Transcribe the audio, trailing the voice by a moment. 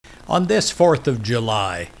On this 4th of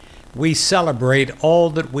July, we celebrate all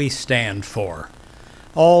that we stand for,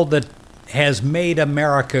 all that has made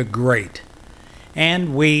America great,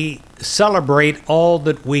 and we celebrate all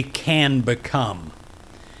that we can become.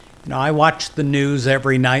 I watch the news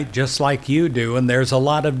every night just like you do, and there's a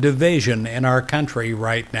lot of division in our country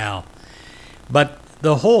right now. But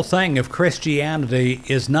the whole thing of Christianity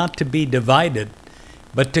is not to be divided,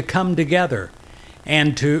 but to come together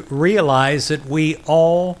and to realize that we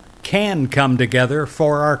all can come together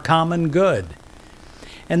for our common good.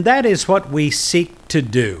 And that is what we seek to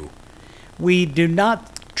do. We do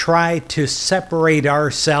not try to separate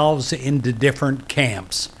ourselves into different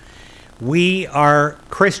camps. We are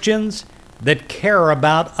Christians that care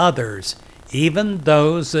about others, even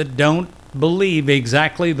those that don't believe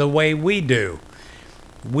exactly the way we do.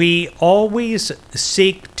 We always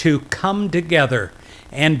seek to come together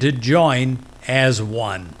and to join as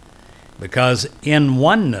one, because in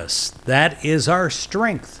oneness, that is our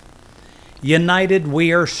strength. United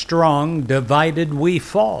we are strong, divided we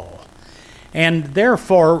fall. And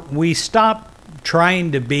therefore, we stop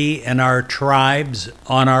trying to be in our tribes,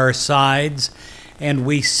 on our sides, and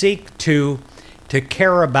we seek to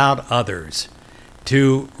care about others,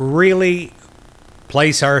 to really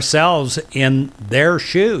place ourselves in their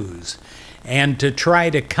shoes, and to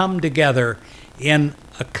try to come together in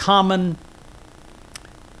a common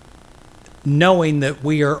knowing that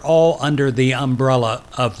we are all under the umbrella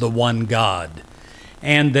of the one God,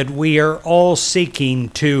 and that we are all seeking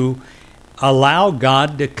to allow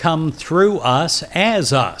God to come through us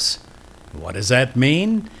as us. What does that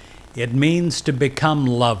mean? It means to become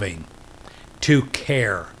loving, to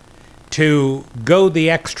care, to go the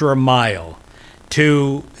extra mile,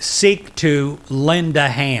 to seek to lend a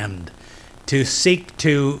hand, to seek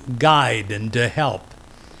to guide and to help.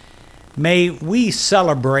 May we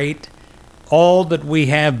celebrate all that we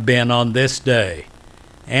have been on this day,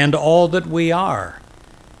 and all that we are,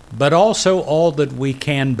 but also all that we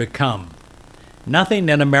can become. Nothing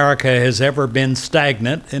in America has ever been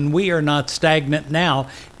stagnant, and we are not stagnant now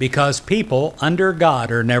because people under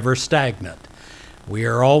God are never stagnant. We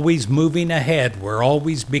are always moving ahead. We're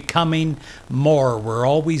always becoming more. We're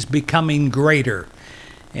always becoming greater.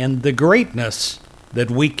 And the greatness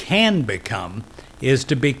that we can become is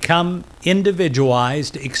to become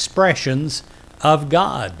individualized expressions of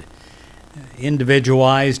God.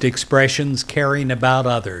 Individualized expressions caring about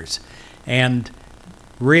others, and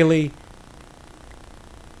really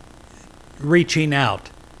reaching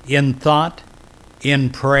out in thought,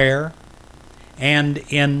 in prayer, and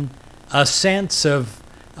in a sense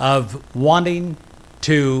of wanting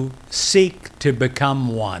to seek to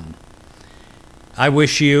become one. I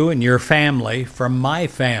wish you and your family, from my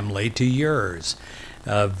family to yours,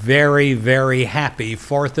 a very, very happy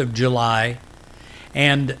 4th of July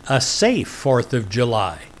and a safe 4th of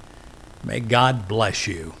July. May God bless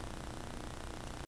you.